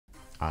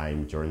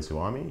I'm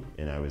Sowunmi,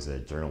 and I was a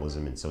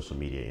journalism and social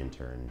media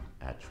intern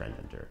at Trend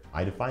Hunter.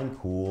 I define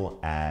cool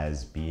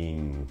as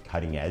being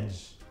cutting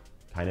edge,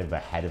 kind of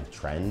ahead of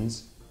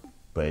trends,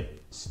 but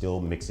still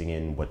mixing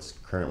in what's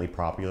currently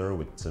popular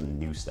with some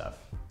new stuff.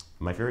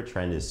 My favorite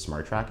trend is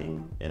smart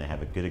tracking, and I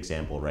have a good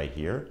example right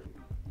here.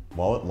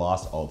 Wallet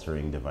loss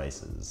altering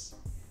devices.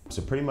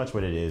 So pretty much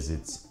what it is,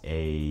 it's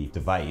a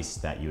device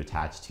that you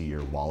attach to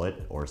your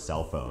wallet or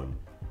cell phone,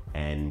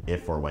 and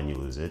if or when you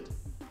lose it,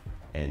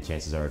 and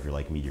chances are if you're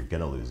like me, you're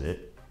gonna lose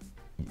it,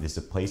 there's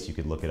a place you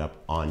could look it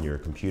up on your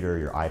computer,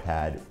 your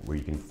iPad, where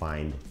you can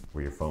find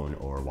where your phone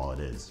or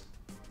wallet is.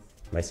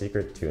 My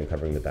secret to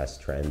uncovering the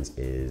best trends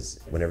is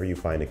whenever you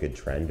find a good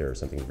trend or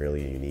something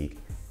really unique,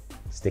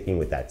 sticking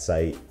with that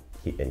site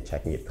and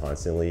checking it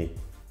constantly,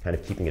 kind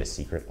of keeping it a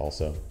secret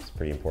also, is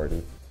pretty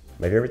important.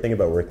 My favorite thing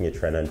about working at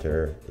Trend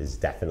Hunter is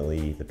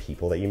definitely the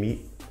people that you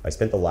meet. I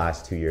spent the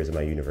last 2 years of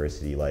my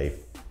university life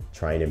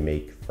trying to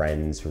make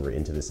friends who were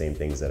into the same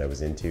things that I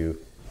was into,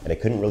 and I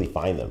couldn't really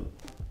find them.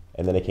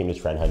 And then I came to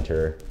Trend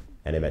Hunter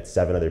and I met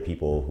 7 other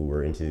people who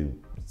were into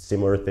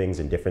similar things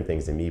and different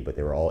things than me, but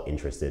they were all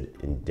interested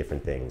in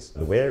different things.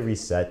 The way I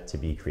reset to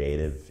be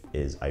creative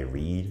is I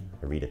read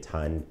a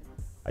ton.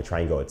 I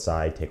try and go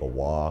outside, take a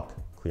walk,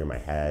 clear my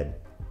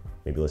head,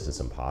 maybe listen to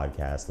some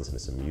podcasts, listen to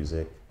some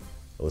music,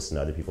 or listen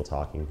to other people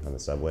talking on the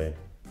subway.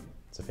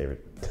 It's a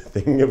favorite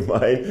thing of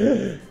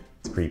mine.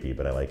 It's creepy,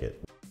 but I like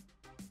it.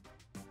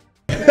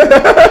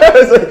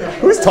 It's like,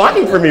 who's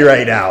talking for me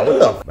right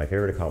now? My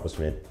favorite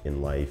accomplishment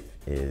in life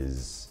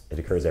is, it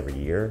occurs every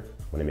year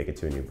when I make it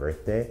to a new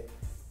birthday,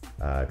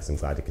 because I'm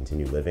glad to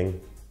continue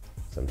living.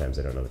 Sometimes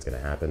I don't know what's gonna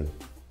happen.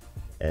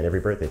 And every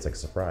birthday it's like a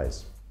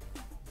surprise.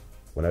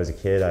 When I was a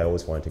kid, I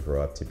always wanted to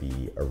grow up to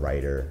be a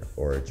writer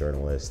or a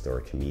journalist or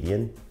a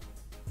comedian.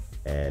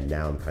 And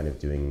now I'm kind of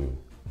doing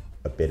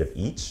a bit of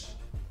each.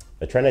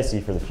 The trend I see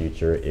for the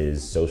future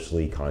is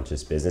socially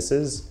conscious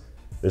businesses.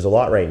 There's a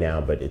lot right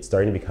now, but it's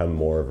starting to become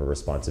more of a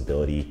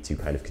responsibility to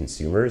kind of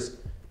consumers,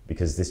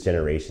 because this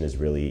generation is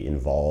really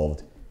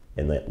involved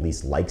and at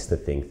least likes to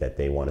think that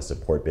they want to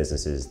support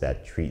businesses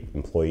that treat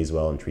employees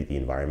well and treat the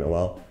environment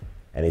well.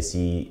 And I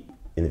see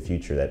in the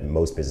future that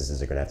most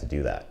businesses are going to have to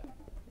do that.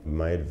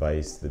 My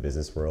advice to the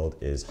business world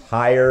is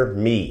hire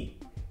me.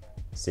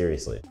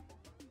 Seriously.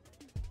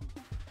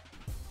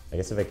 I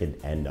guess if I could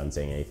end on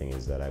saying anything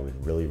is that I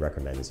would really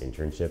recommend this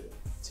internship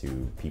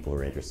to people who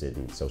are interested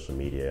in social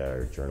media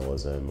or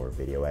journalism or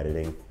video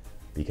editing,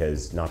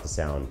 because not to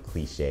sound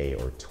cliche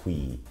or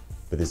twee,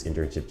 but this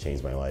internship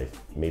changed my life.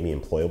 It made me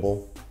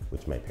employable,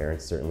 which my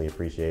parents certainly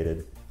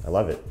appreciated. I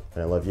love it,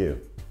 and I love you.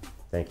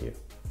 Thank you.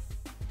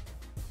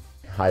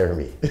 Hire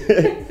me.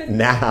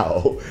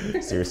 Now.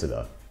 Seriously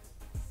though.